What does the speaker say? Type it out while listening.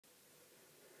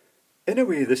In a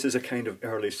way, this is a kind of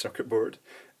early circuit board,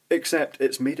 except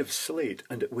it's made of slate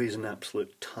and it weighs an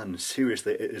absolute ton.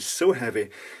 Seriously, it is so heavy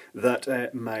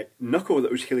that my knuckle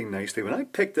that was healing nicely, when I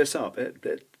picked this up,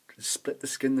 it split the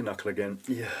skin, the knuckle again.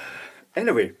 Yeah.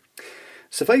 Anyway,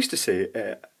 suffice to say,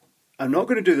 I'm not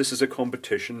going to do this as a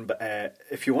competition, but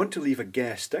if you want to leave a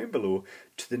guess down below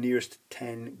to the nearest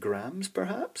 10 grams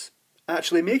perhaps,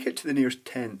 actually make it to the nearest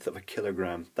tenth of a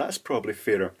kilogram. That's probably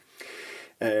fairer.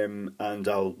 And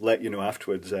I'll let you know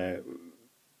afterwards,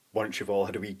 once you've all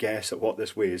had a wee guess at what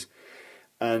this weighs.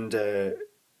 And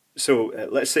so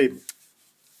let's say,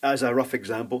 as a rough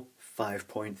example,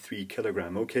 5.3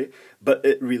 kilogram, okay? But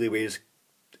it really weighs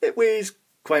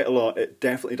quite a lot. It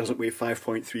definitely doesn't weigh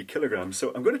 5.3 kilograms.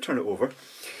 So I'm going to turn it over.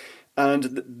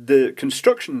 And the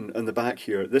construction on the back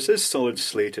here, this is solid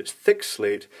slate, it's thick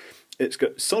slate. It's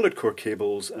got solid core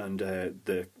cables and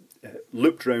the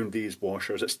looped around these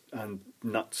washers and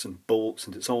nuts and bolts,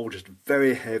 and it's all just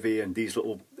very heavy, and these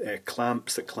little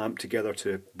clamps that clamp together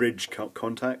to bridge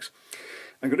contacts.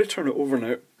 I'm going to turn it over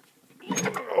now.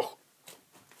 Oh.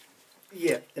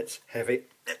 Yeah, it's heavy.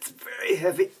 It's very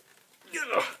heavy.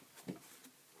 Ugh.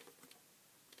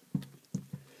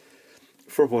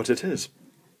 For what it is,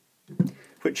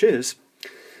 which is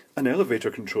an elevator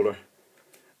controller.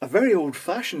 A very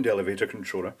old-fashioned elevator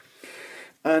controller.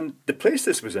 And the place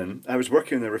this was in, I was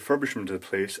working on the refurbishment of the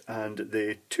place, and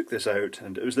they took this out,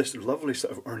 and it was this lovely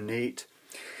sort of ornate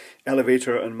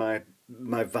elevator, and my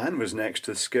van was next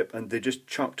to the skip, and they just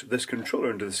chucked this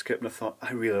controller into the skip, and I thought,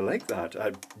 I really like that,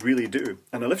 I really do.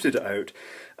 And I lifted it out,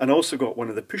 and also got one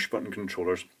of the push-button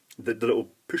controllers, the little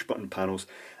push-button panels.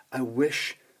 I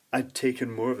wish I'd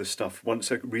taken more of the stuff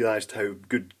once I realised how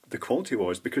good the quality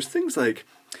was, because things like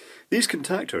these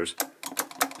contactors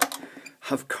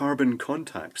have carbon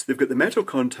contacts. They've got the metal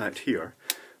contact here,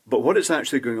 but what it's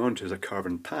actually going on to is a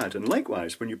carbon pad. And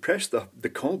likewise, when you press the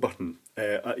call button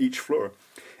at each floor,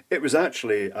 it was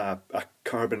actually a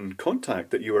carbon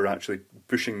contact that you were actually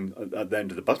pushing at the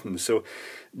end of the button. So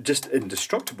just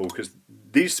indestructible, because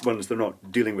these ones, they're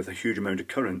not dealing with a huge amount of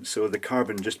current, so the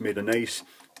carbon just made a nice,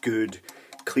 good,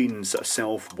 clean, sort of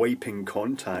self-wiping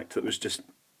contact that was just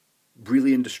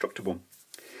really indestructible.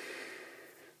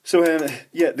 So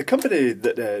yeah, the company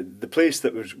that the place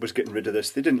that was getting rid of this,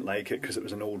 they didn't like it because it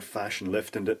was an old-fashioned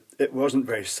lift, and it wasn't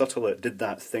very subtle. It did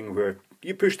that thing where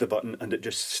you push the button and it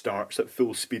just starts at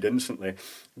full speed instantly,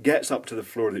 gets up to the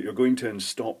floor that you're going to and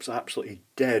stops absolutely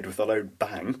dead with a loud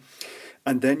bang,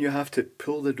 and then you have to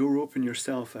pull the door open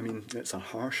yourself. I mean, it's a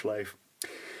harsh life.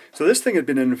 So this thing had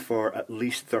been in for at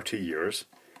least 30 years,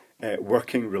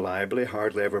 working reliably,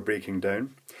 hardly ever breaking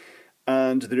down.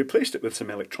 And they replaced it with some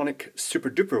electronic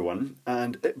super duper one,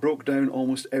 and it broke down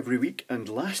almost every week and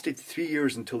lasted 3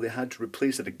 years until they had to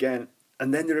replace it again.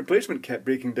 And then the replacement kept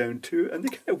breaking down too, and they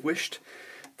kind of wished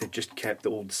they'd just kept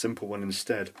the old simple one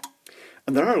instead.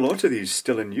 And there are a lot of these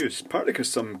still in use, partly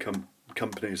because some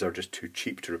companies are just too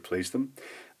cheap to replace them,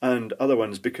 and other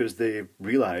ones because they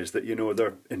realise that, you know,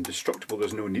 they're indestructible,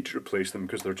 there's no need to replace them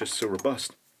because they're just so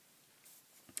robust.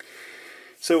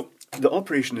 So the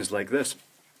operation is like this.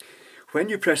 When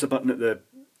you press a button at the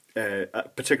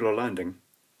at particular landing,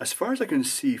 as far as I can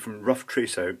see from rough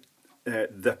trace out,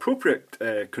 the appropriate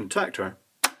contactor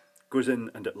goes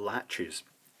in and it latches.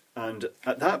 And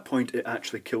at that point it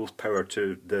actually kills power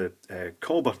to the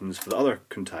call buttons for the other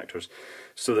contactors,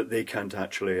 so that they can't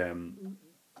actually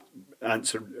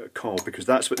answer a call, because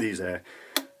that's what these...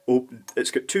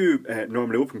 it's got two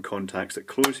normally open contacts that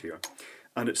close here,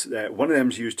 and it's one of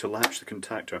them is used to latch the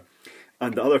contactor,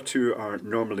 and the other two are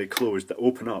normally closed that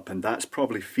open up, and that's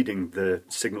probably feeding the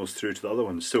signals through to the other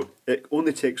ones. So it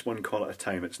only takes one call at a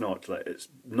time. It's not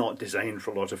designed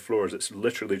for a lot of floors. It's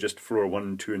literally just floor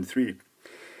 1, 2 and 3.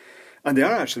 And they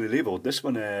are actually labelled. This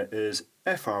one is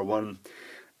FR1,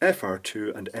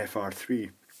 FR2 and FR3.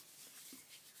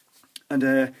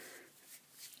 And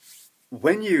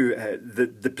when you,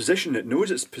 the position, it knows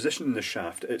its position in the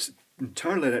shaft, it's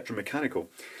entirely electromechanical,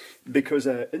 because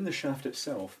in the shaft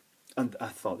itself, and I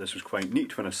thought this was quite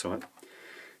neat when I saw it,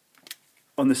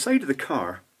 on the side of the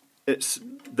car,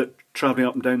 travelling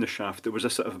up and down the shaft, there was a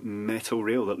sort of metal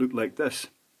rail that looked like this,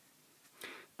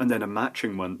 and then a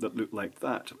matching one that looked like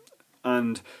that.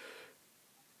 And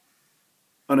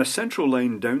on a central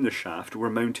line down the shaft were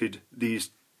mounted these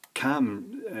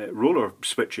cam roller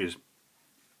switches,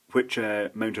 which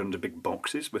mounted onto big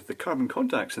boxes with the carbon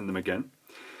contacts in them again.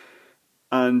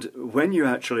 And when you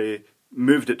actually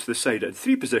moved it to the side, it had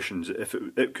three positions. If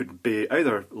it could be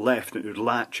either left, it would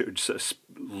latch, it would sort of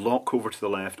lock over to the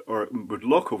left, or it would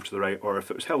lock over to the right, or if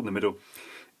it was held in the middle,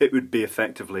 it would be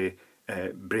effectively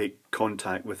break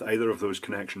contact with either of those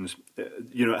connections.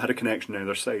 You know, it had a connection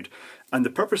either side. And the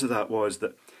purpose of that was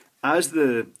that as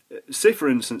say for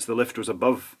instance the lift was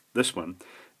above this one,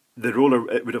 the roller,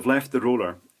 it would have left the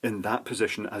roller in that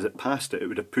position as it passed it. It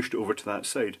would have pushed it over to that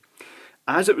side.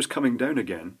 As it was coming down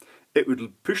again, it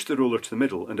would push the roller to the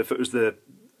middle, and if it was the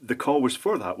coil was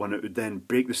for that one, it would then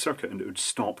break the circuit and it would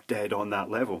stop dead on that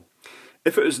level.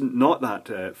 If it was not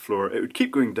that floor, it would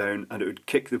keep going down and it would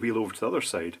kick the wheel over to the other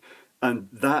side, and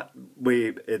that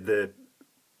way the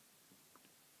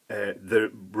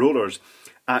rollers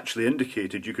actually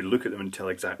indicated, you could look at them and tell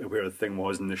exactly where the thing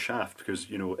was in the shaft, because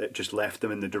you know it just left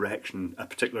them in the direction, a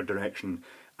particular direction,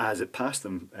 as it passed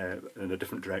them in a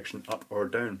different direction, up or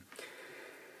down.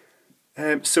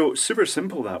 So super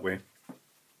simple that way.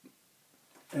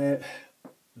 The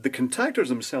contactors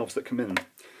themselves that come in,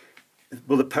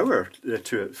 well, the power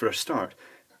to it for a start,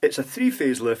 it's a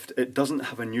three-phase lift. It doesn't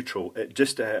have a neutral. It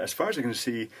just, as far as I can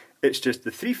see, it's just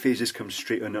the three phases come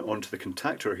straight onto the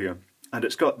contactor here, and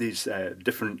it's got these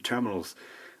different terminals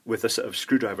with a sort of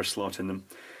screwdriver slot in them,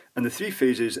 and the three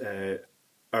phases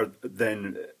are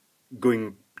then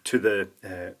going to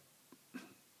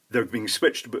they're being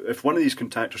switched. But if one of these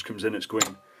contactors comes in, it's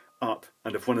going up,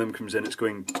 and if one of them comes in, it's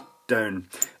going down.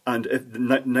 And if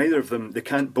neither of them,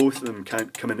 both of them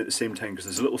can't come in at the same time, because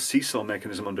there's a little seesaw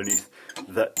mechanism underneath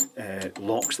that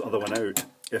locks the other one out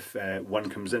if one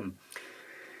comes in.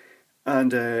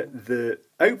 And the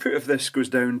output of this goes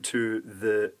down to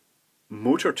the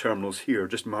motor terminals here,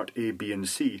 just marked A, B and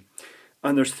C.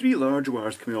 And there's three large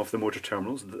wires coming off the motor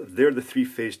terminals. They're the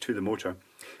three-phase to the motor.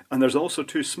 And there's also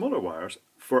two smaller wires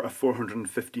for a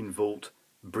 415 volt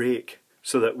brake,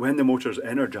 so that when the motor's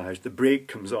energized, the brake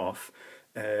comes off,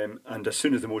 and as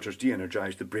soon as the motor's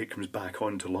de-energized, the brake comes back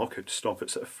on to lock it, to stop it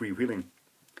sort of freewheeling.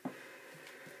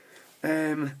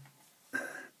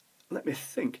 Let me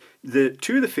think.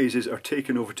 Two of the phases are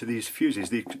taken over to these fuses,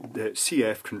 the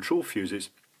CF control fuses,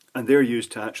 and they're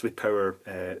used to actually power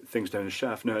things down the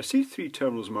shaft. Now I see three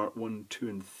terminals marked 1, 2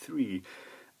 and 3.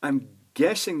 I'm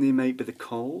guessing they might be the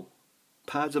coil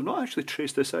pads. I've not actually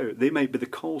traced this out. They might be the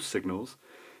coil signals,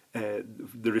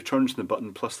 the returns to the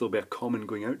button, plus there'll be a common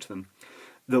going out to them.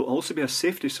 There'll also be a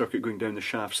safety circuit going down the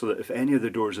shaft, so that if any of the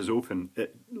doors is open,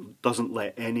 it doesn't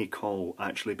let any call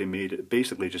actually be made. It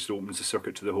basically just opens the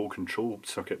circuit to the whole control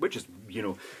circuit, which is, you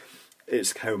know,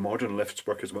 it's how modern lifts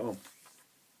work as well.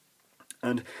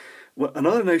 And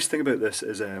another nice thing about this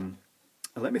is,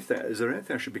 let me think, is there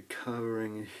anything I should be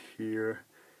covering here?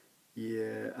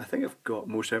 Yeah, I think I've got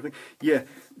most everything. Yeah,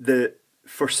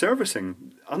 for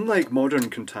servicing, unlike modern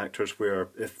contactors where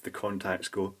if the contacts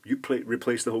go, you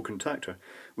replace the whole contactor.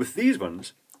 With these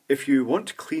ones, if you want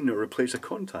to clean or replace a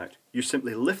contact, you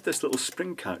simply lift this little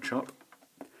spring catch up,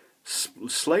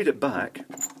 slide it back,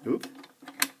 oop,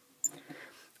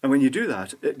 and when you do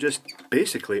that, it just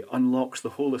basically unlocks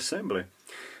the whole assembly.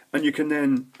 And you can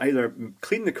then either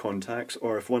clean the contacts,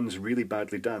 or if one's really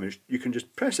badly damaged, you can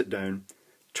just press it down,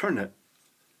 turn it.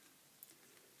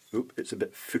 Oop, it's a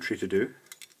bit footery to do.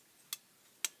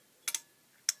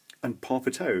 And pop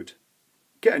it out.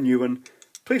 Get a new one,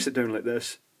 place it down like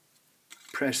this,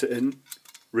 press it in,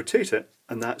 rotate it,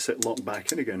 and that's it locked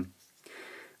back in again.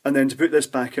 And then to put this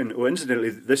back in, oh, incidentally,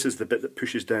 this is the bit that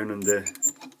pushes down on the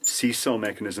seesaw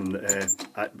mechanism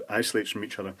that isolates from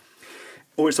each other.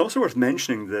 Oh, it's also worth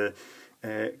mentioning the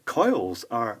coils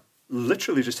are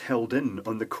literally just held in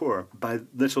on the core by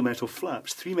little metal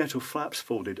flaps, 3 metal flaps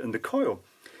folded, and the coil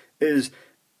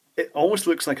it almost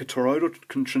looks like a toroidal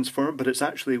transformer, but it's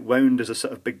actually wound as a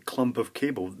sort of big clump of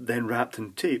cable, then wrapped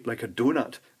in tape like a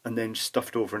donut, and then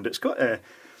stuffed over. And it's got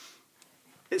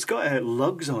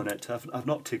lugs on it. I've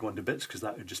not taken one to bits because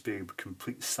that would just be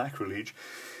complete sacrilege.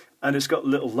 And it's got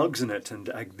little lugs in it,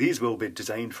 and these will be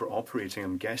designed for operating,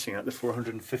 I'm guessing, at the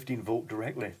 415 volt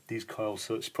directly, these coils,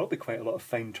 so it's probably quite a lot of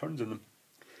fine turns in them.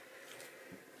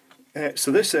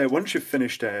 So this, once you've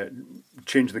finished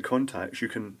changing the contacts, you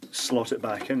can slot it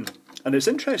back in. And it's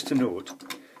interesting to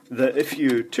note that if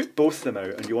you took both of them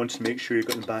out and you wanted to make sure you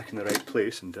got them back in the right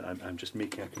place, and I'm just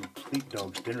making a complete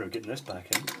dog's dinner of getting this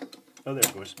back in. Oh, there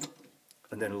it goes.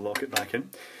 And then lock it back in.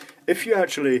 If you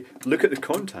actually look at the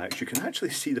contacts, you can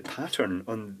actually see the pattern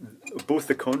on both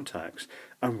the contacts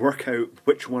and work out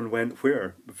which one went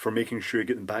where for making sure you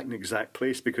get them back in the exact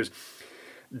place, because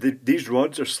these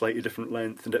rods are slightly different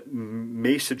length, and it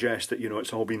may suggest that, you know,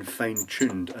 it's all been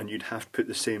fine-tuned and you'd have to put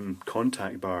the same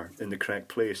contact bar in the correct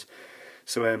place.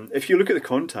 So if you look at the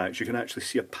contacts, you can actually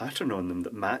see a pattern on them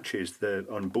that matches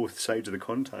on both sides of the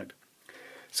contact.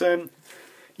 So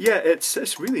Yeah,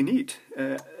 it's really neat.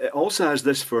 It also has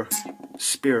this for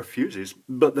spare fuses,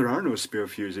 but there are no spare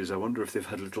fuses. I wonder if they've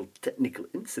had a little technical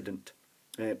incident.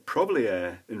 Probably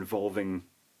involving,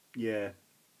 yeah,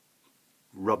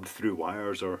 rubbed through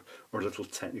wires or little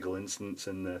technical incidents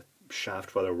in the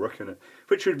shaft while they're working it,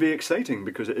 which would be exciting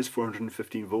because it is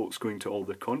 415 volts going to all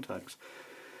the contacts.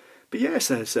 But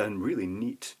yes, it's a really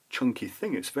neat, chunky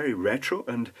thing. It's very retro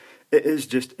and it is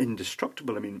just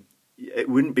indestructible. I mean, it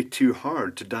wouldn't be too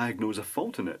hard to diagnose a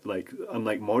fault in it, like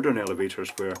unlike modern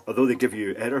elevators where, although they give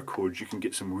you error codes, you can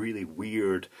get some really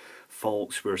weird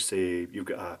faults where, say, you've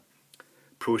got a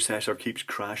processor keeps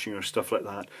crashing or stuff like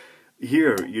that.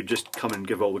 Here, you just come and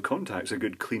give all the contacts a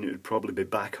good clean, it would probably be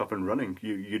back up and running.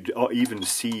 You'd even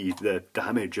see the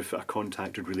damage if a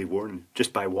contact had really worn.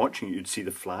 Just by watching it, you'd see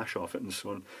the flash off it and so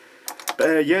on.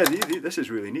 But yeah, this is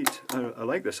really neat. I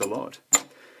like this a lot.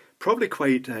 Probably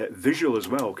quite visual as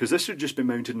well, because this would just be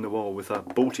mounted in the wall with a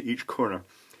bolt at each corner,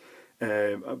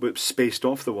 but spaced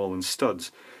off the wall in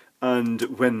studs. And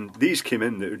when these came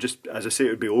in, it would just, as I say, it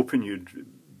would be open, you'd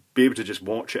be able to just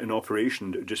watch it in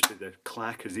operation. It would just be the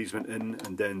clack as these went in,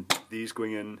 and then these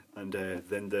going in, and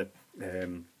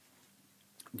then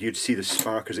you'd see the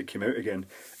spark as it came out again.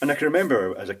 And I can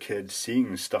remember as a kid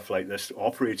seeing stuff like this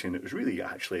operating. It was really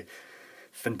actually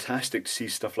fantastic to see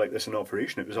stuff like this in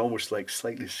operation. It was almost like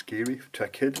slightly scary to a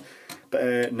kid.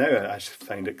 But now I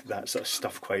find that sort of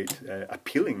stuff quite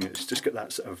appealing. It's just got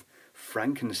that sort of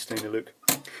Frankenstein look.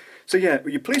 So yeah,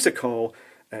 you place a call,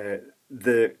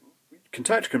 the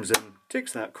contactor comes in,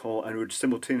 takes that call, and would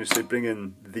simultaneously bring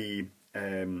in the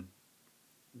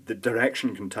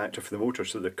direction contactor for the motor.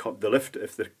 So the lift,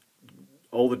 if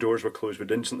all the doors were closed, would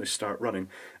instantly start running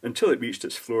until it reached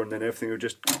its floor, and then everything would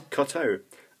just cut out.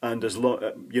 And as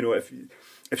you know,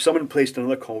 if someone placed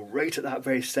another call right at that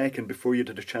very second before you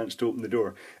had a chance to open the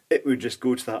door, it would just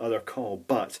go to that other call.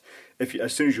 But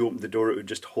as soon as you opened the door, it would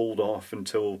just hold off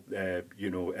until you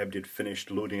know, everybody had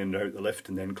finished loading in and out the lift,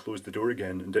 and then close the door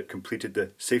again, and it completed the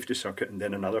safety circuit, and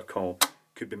then another call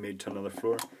could be made to another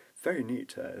floor. Very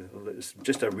neat. It's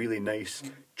just a really nice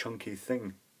chunky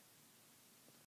thing.